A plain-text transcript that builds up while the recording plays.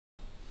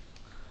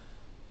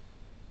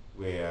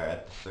We are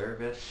at the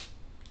service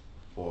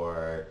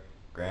for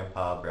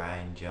Grandpa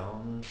Brian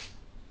Jones.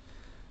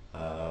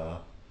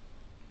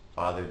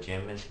 Father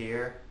Jim is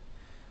here,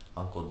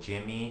 Uncle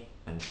Jimmy,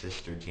 and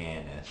Sister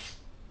Janice.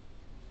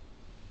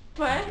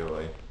 What?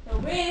 Enjoy. The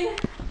wind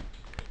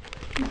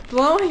is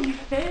blowing your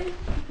face.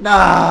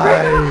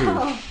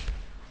 Nice!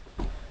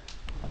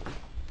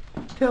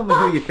 Tell me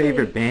who your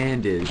favorite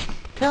band is.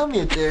 Tell me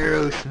it's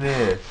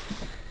Aerosmith.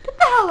 Get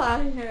the hell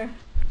out of here.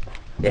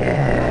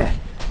 Yeah.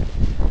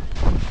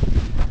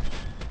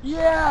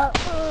 Yeah.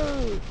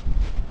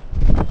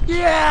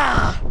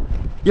 Yeah.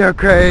 You're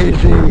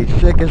crazy.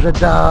 Sick as a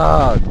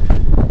dog.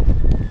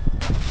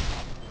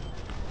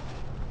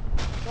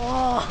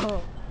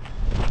 Oh.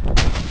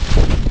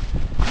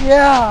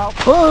 Yeah.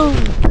 Boom.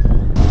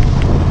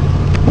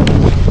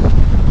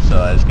 So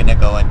I was gonna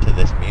go into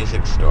this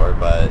music store,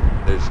 but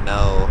there's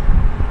no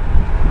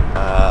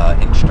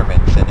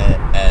instruments in it,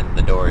 and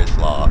the door is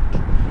locked.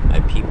 I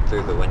peeped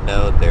through the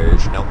window.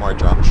 There's no more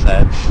drum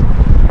sets.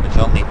 There's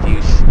only a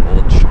few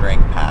old string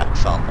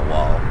packs on the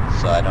wall,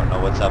 so I don't know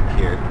what's up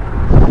here.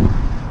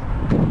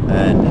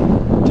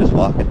 And just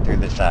walking through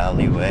this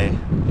alleyway,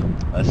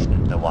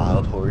 listening to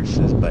Wild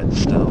Horses by the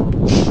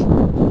Stones.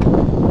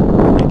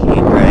 I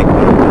can't drag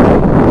me.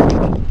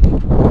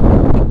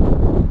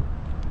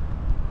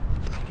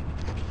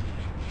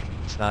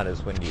 It's not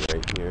as windy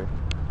right here.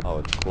 Oh,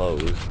 it's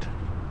closed.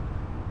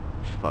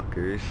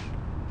 Fuckers.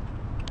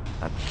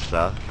 That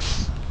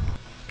sucks.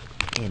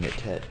 And a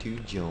tattoo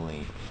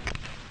joint.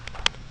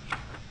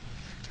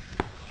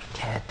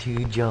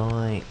 Tattoo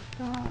joint.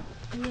 Stop.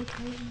 You're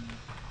crazy.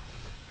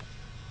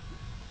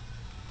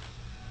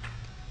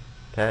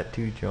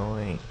 Tattoo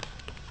joint.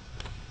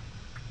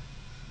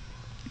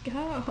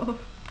 Go.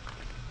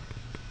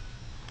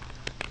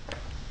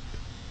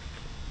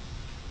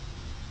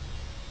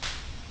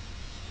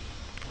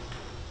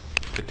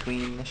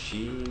 Between the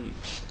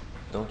sheets.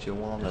 Don't you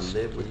wanna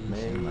live with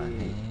me? In my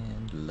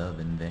hand, love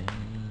in vain.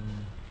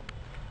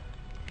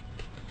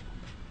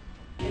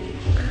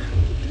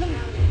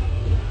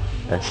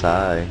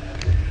 S.I.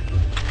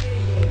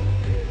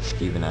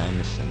 Steven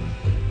Anderson.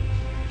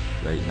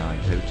 Writing on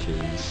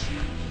couches.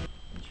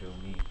 Show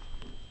me.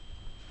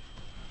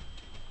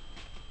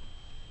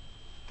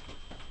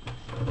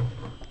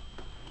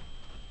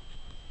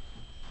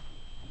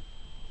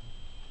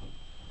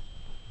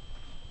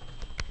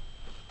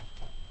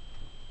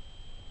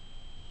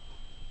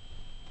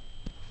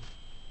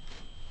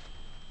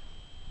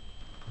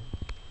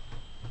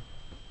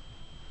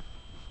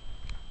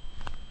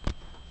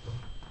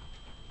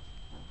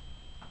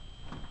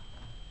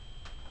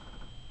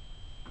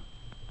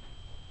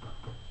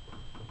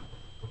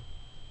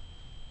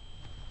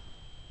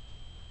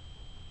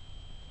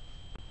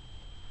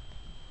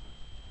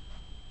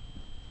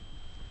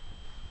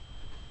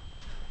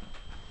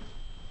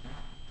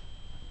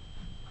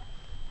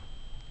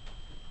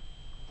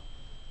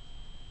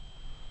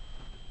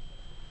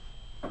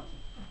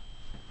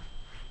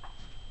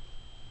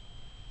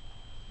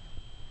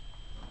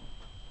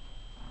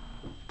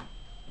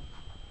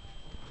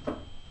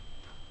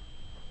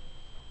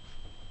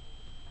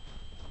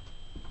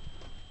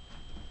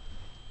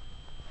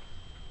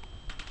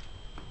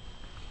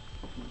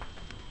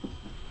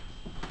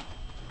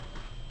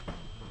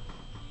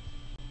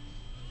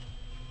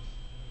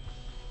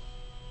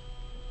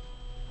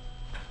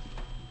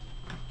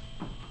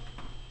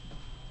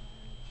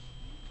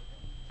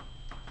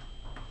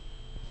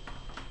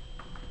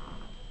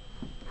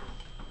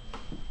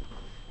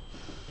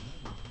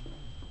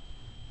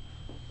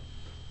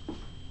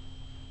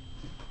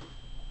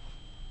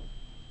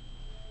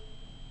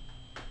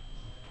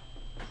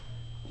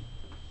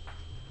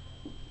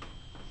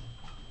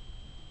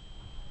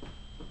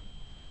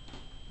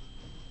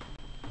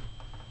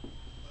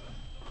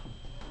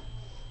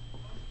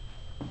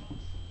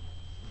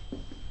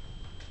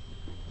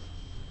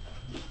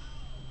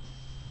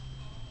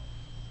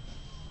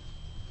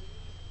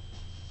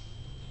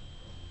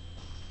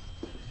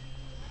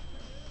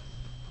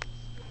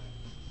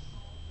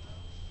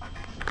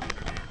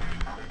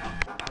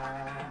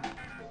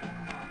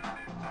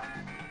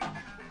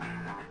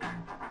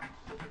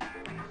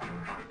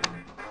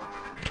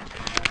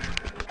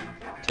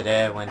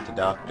 Today I went to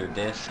Dr.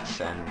 Discs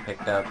and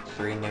picked up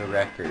 3 new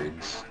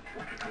records.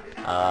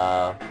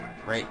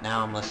 Right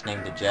now I'm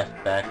listening to Jeff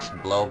Beck's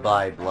Blow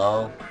by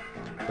Blow.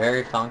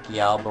 Very funky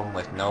album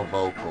with no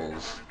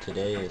vocals.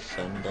 Today is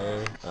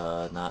Sunday,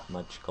 not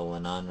much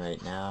going on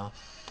right now.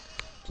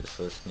 Just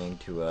listening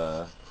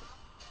to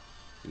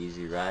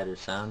Easy Rider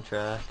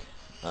soundtrack.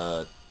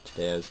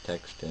 Today I was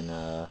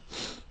texting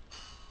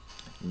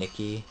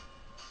Nikki.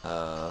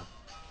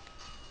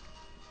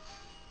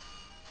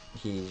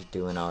 He's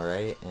doing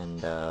alright,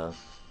 and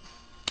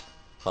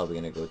probably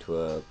gonna go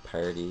to a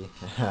party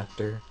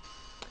after.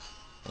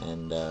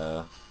 And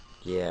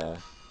yeah,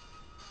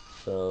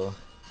 so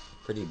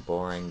pretty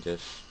boring,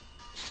 just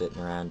sitting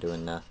around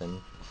doing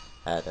nothing.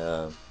 Had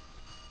a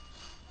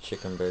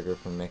chicken burger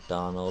from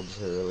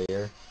McDonald's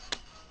earlier,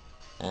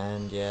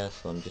 and yeah,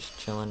 so I'm just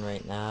chilling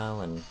right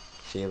now, and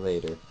see you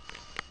later.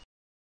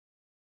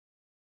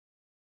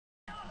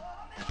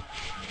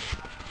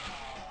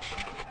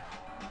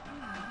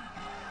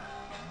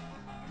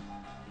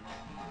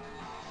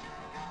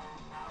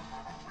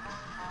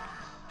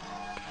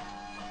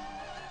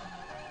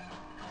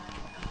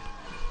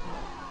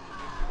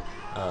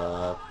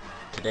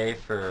 Today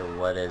for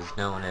what is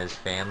known as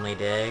Family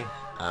Day,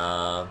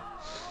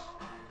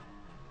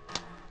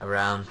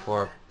 around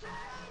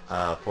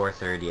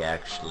 4:30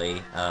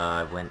 actually,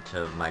 I went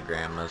to my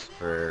grandma's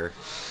for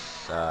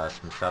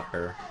some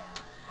supper,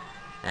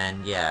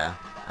 and yeah,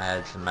 I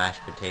had some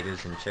mashed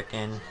potatoes and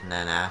chicken, and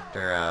then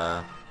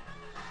after,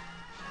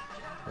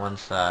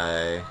 once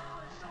I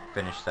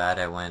finished that,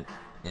 I went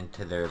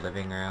into their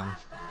living room,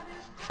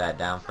 sat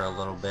down for a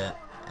little bit,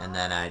 and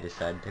then I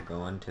decided to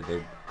go into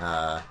the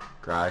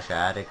garage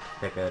attic to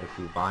pick out a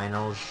few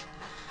vinyls,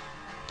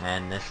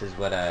 and this is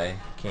what I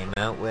came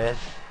out with.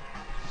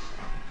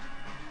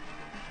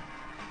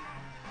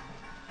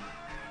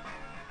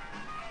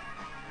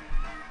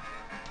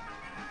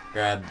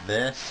 Grabbed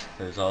this.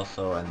 There's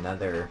also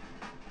another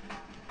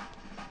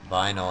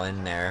vinyl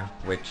in there,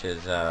 which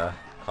is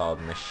called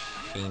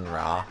Machine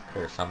Rock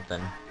or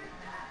something.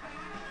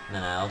 And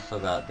then I also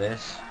got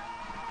this,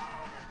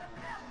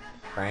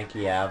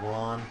 Frankie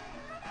Avalon.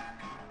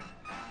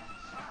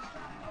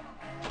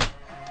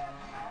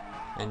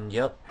 And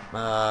yep,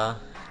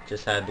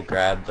 just had to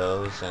grab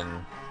those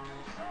and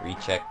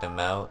recheck them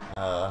out.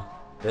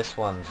 This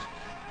one's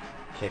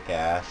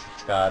kick-ass.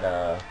 It's got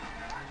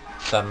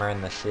Summer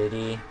in the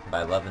City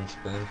by Lovin'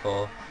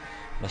 Spoonful,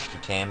 Mr.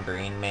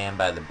 Tambourine Man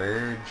by the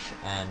Byrds,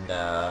 and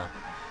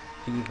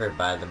Fever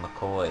by the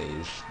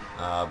McCoys.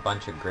 A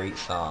bunch of great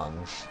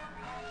songs.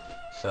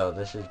 So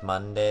this is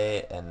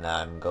Monday, and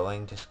I'm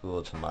going to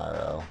school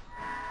tomorrow.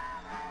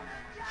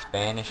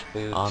 Spanish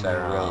boots On the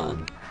are road.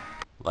 on.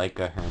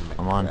 Like a hermit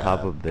I'm on top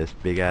crab. of this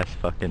big ass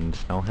fucking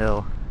snow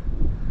hill.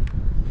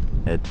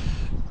 It's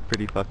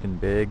pretty fucking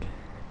big.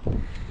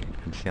 You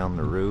can see on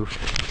the roof.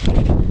 You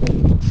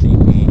can see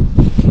me.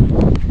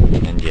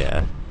 And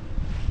yeah,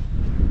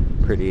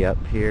 pretty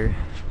up here.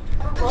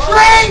 The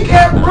train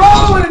kept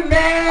rolling,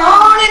 man!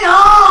 On and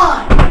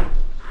on!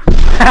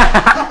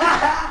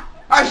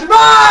 I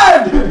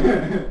survived!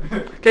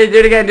 Okay, do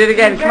it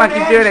again, come on,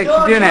 keep doing it,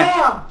 keep doing it.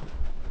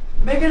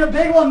 Make it a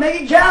big one,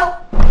 make it count!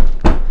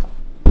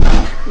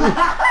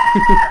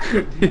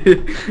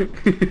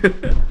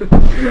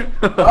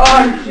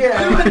 Oh shit!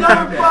 Do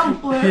another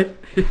front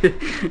flip!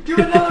 Do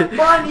another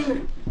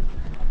bunny!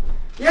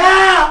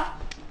 Yeah!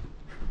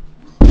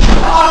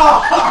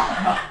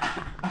 Oh!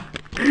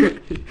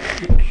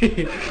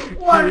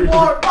 One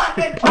more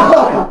fucking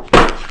time!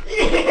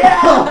 Yeah!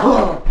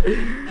 Oh.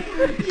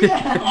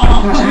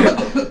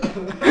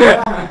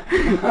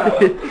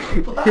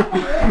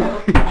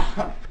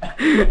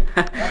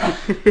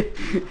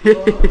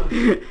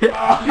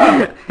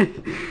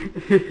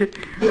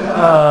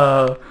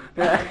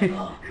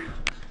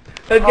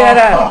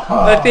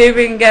 Let's see if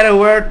we can get a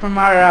word from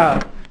our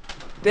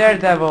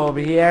daredevil over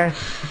here.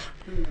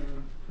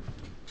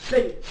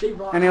 Say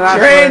Ron. Any last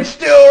Train's words?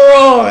 still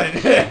rolling!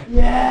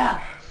 Yeah!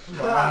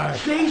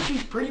 Say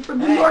she's pretty from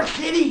New York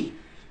City!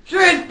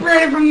 Train's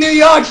pretty from New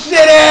York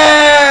City!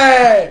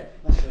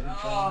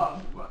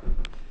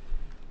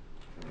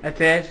 That's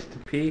it, just a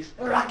piece.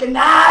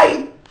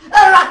 Rock-a-night!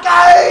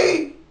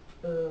 Rock-a!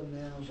 Oh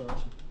man, that was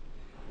awesome.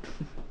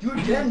 Do it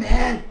again,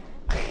 man!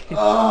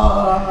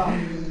 Oh.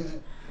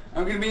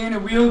 I'm gonna be in a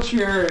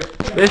wheelchair.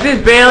 This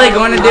is Bailey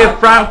going to do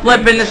front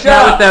flip in the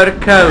snow without a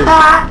coat.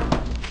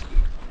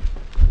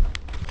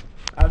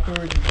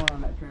 Afterwards, you're going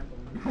on that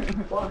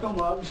trampoline. Fuck 'em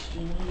up,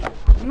 Steve.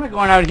 I'm not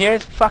going out here,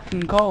 it's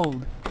fucking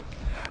cold.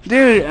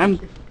 Dude, I'm...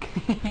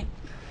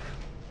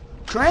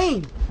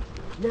 Train!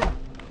 Yeah.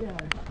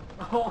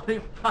 Holy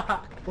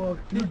fuck. Fuck.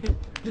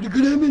 Get a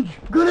good image!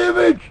 Good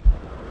image!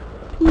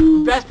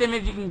 Best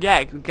image you can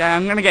get. Okay,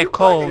 I'm gonna get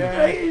cold.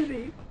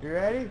 Crazy! You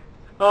ready?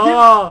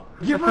 Oh!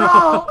 Give her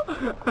all!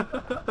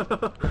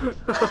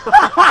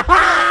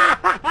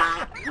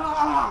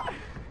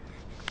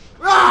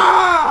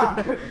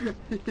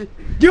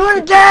 Do it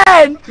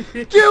again!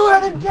 Do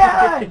it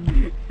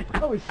again!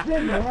 Oh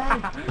shit,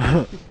 man!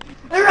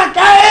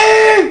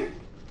 Rocky!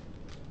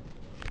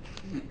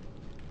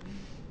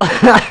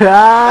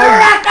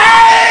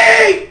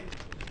 Rocky!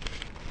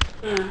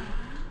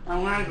 I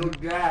wanna go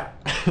grab.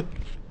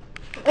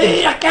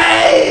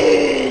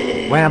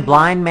 Rocky! When a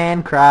blind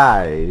man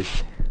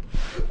cries.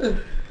 Rocky!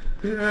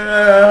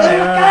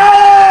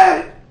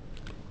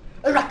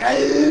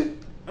 Rocky!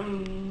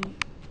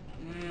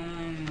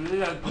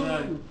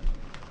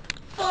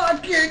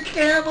 Fuck your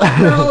camel,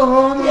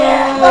 no!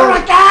 Yeah!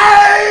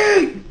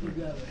 Rocky! You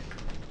got it.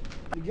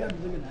 You got it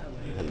looking that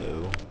way.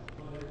 Hello.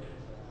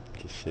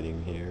 Just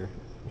sitting here.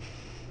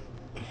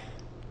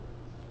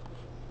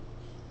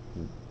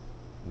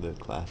 The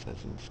class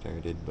hasn't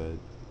started, but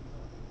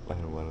I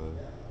don't want to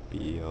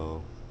be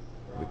all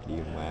wickedy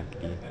and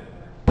wackety.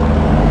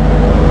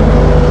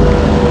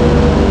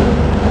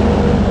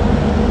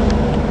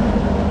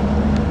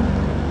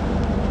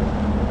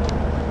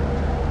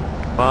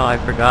 Well, I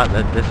forgot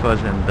that this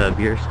wasn't the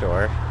beer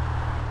store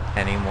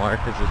anymore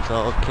because it's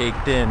all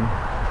caked in.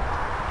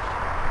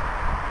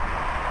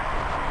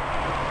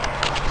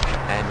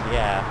 And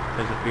yeah,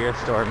 because the beer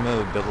store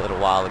moved a little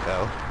while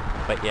ago.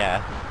 But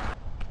yeah.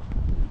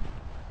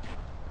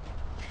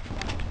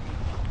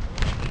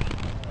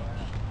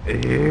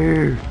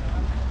 Ew.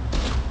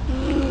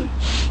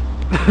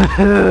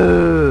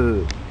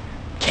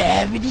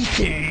 Cavity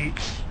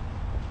search.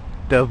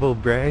 Double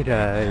bright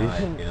eyes. Now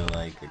I feel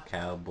like a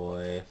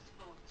cowboy,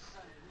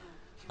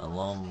 a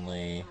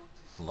lonely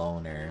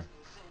loner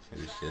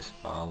who's just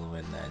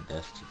following that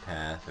dusty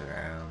path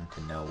around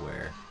to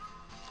nowhere.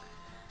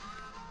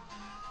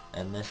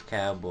 And this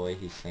cowboy,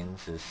 he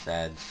sings his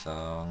sad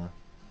song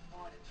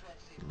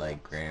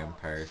like Graham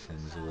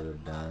Parsons would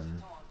have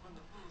done,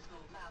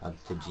 up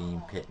to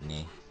Gene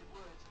Pitney.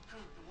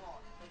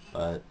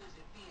 But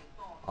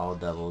all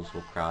devils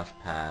will cross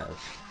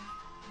paths,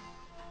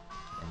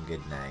 and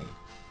good night.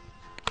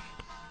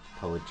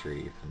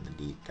 Poetry from the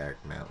deep dark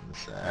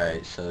mountainside.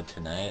 Alright, so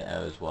tonight I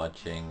was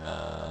watching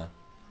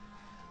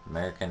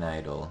American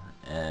Idol,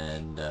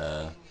 and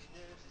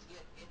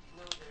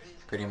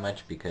pretty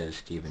much because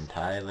Steven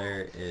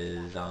Tyler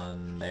is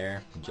on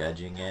there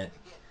judging it,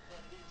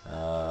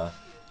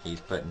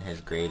 he's putting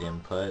his great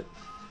input.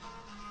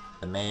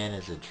 The man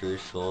is a true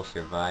soul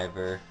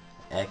survivor,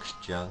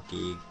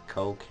 ex-junkie,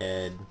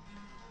 cokehead,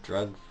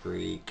 drug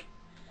freak.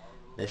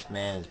 This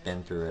man has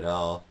been through it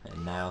all,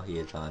 and now he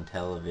is on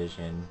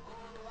television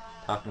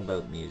talking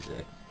about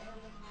music,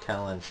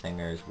 telling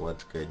singers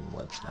what's good and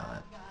what's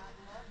not.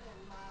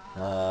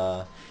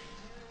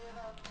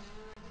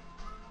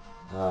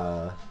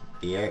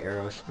 The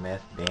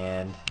Aerosmith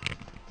band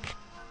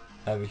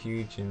have a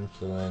huge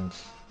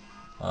influence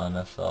on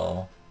us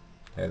all.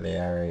 There they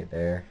are right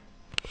there.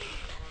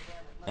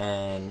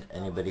 And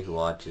anybody who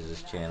watches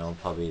this channel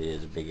probably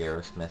is a big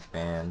Aerosmith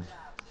fan.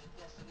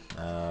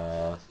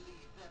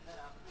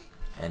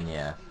 And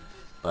yeah,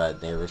 but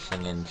they were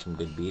singing some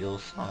good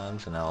Beatles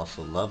songs, and I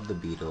also love the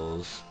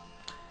Beatles.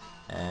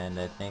 And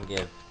I think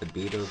if the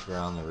Beatles were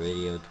on the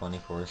radio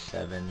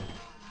 24/7,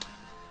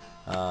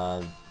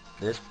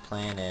 this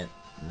planet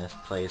and this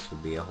place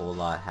would be a whole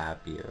lot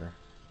happier.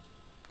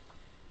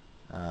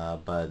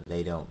 But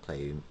they don't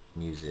play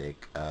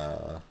music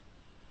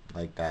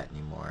like that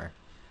anymore.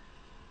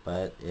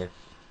 But if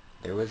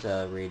there was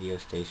a radio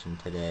station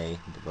today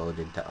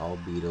devoted to all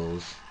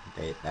Beatles,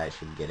 that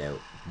should get out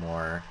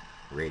more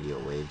radio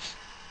waves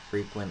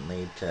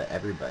frequently to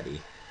everybody.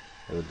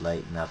 It would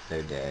lighten up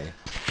their day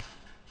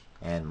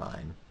and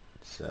mine.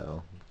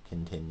 So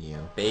continue.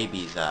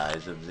 Baby's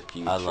eyes of the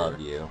future. I love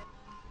you.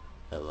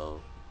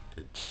 Hello.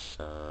 It's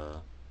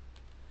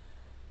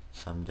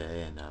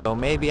someday, and So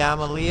maybe I'm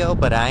a Leo,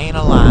 but I ain't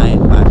a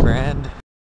lion, my friend.